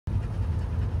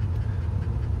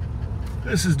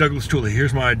This is Douglas Tooley.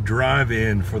 Here's my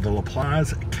drive-in for the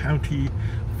Paz County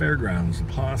Fairgrounds,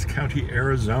 Paz County,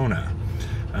 Arizona.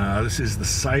 This is the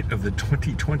site of the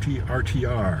 2020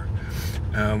 RTR.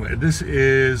 This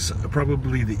is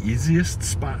probably the easiest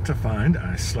spot to find.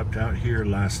 I slept out here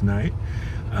last night.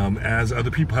 As other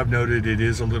people have noted, it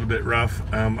is a little bit rough.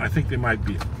 I think they might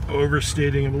be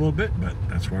overstating it a little bit, but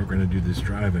that's why we're going to do this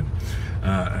drive-in.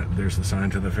 There's the sign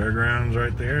to the fairgrounds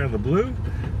right there, the blue,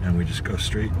 and we just go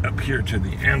straight up here to the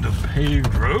end of the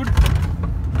paved road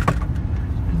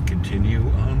and continue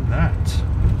on that.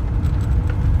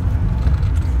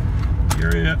 The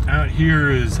area out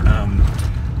here is a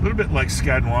little bit like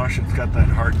Skadwash. It's got that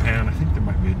hard pan. I think there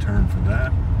might be a term for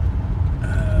that.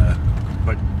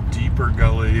 But deeper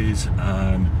gullies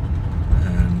and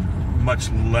much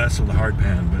less of the hard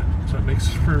pan. But so it makes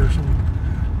for some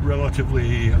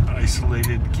relatively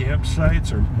isolated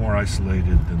campsites, or more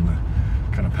isolated than the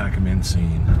kind of pack-em-in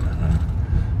scene.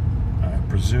 I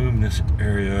presume this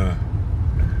area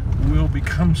will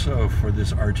become so for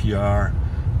this RTR,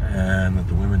 and that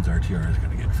the women's RTR is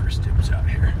going to get first dibs out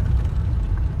here.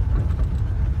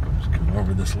 Just come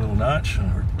over this little notch. There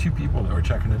were two people that were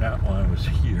checking it out while I was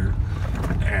here,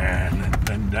 and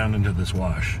then down into this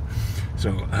wash.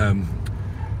 So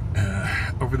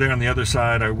over there on the other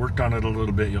side, I worked on it a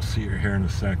little bit. You'll see it here in a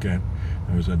second.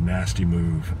 It was a nasty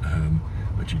move,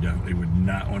 which you definitely would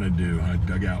not want to do. I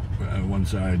dug out one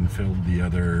side and filled the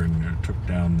other, and took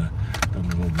down the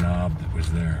little knob that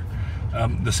was there.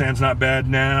 The sand's not bad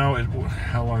now.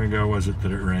 How long ago was it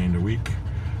that it rained? A week?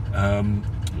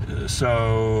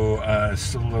 So it's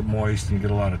still a little moist, and you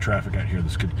get a lot of traffic out here.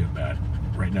 This could get bad.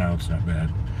 Right now it's not bad.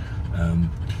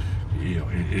 You know,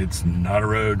 it's not a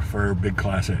road for big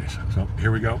Class A's. So here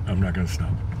we go. I'm not going to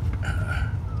stop.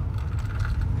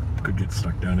 Could get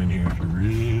stuck down in here if you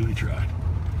really tried.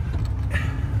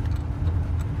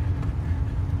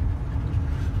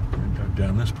 Dug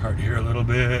down this part here a little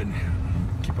bit and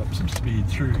keep up some speed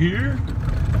through here.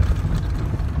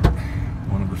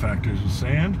 One of the factors is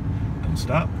sand. Don't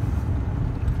stop.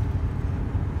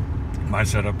 My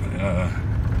setup,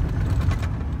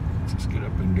 let's just get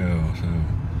up and go. So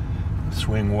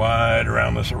swing wide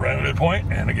around this rounded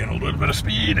point, and again a little bit of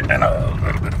speed and a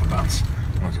little bit of a bounce.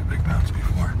 That was a big bounce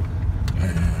before.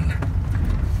 And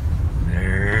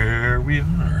there we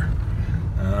are.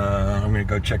 I'm going to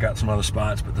go check out some other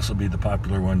spots, but this will be the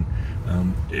popular one.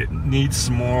 It needs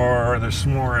some more. There's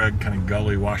some more kind of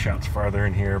gully washouts farther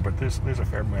in here, but there's a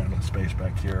fair amount of space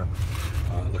back here.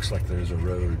 It looks like there's a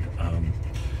road.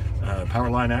 Power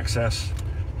line access.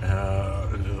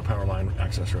 The power line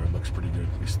access road looks pretty good.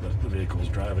 At least the vehicle's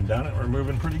driving down it. We're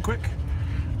moving pretty quick.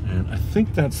 And I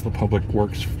think that's the public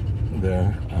works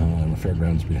there on the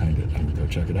fairgrounds behind it. I'm going to go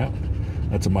check it out.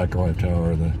 That's a microwave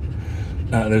tower.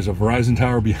 There's a Verizon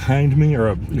tower behind me, or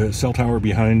a cell tower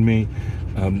behind me.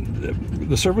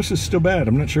 The service is still bad.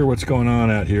 I'm not sure what's going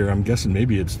on out here. I'm guessing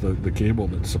maybe it's the cable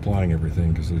that's supplying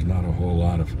everything, because there's not a whole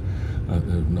lot of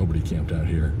nobody camped out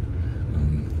here.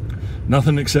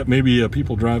 Nothing except maybe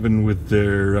people driving with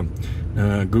their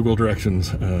Google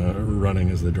directions running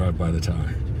as they drive by the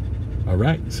tower. All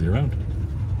right, see you around.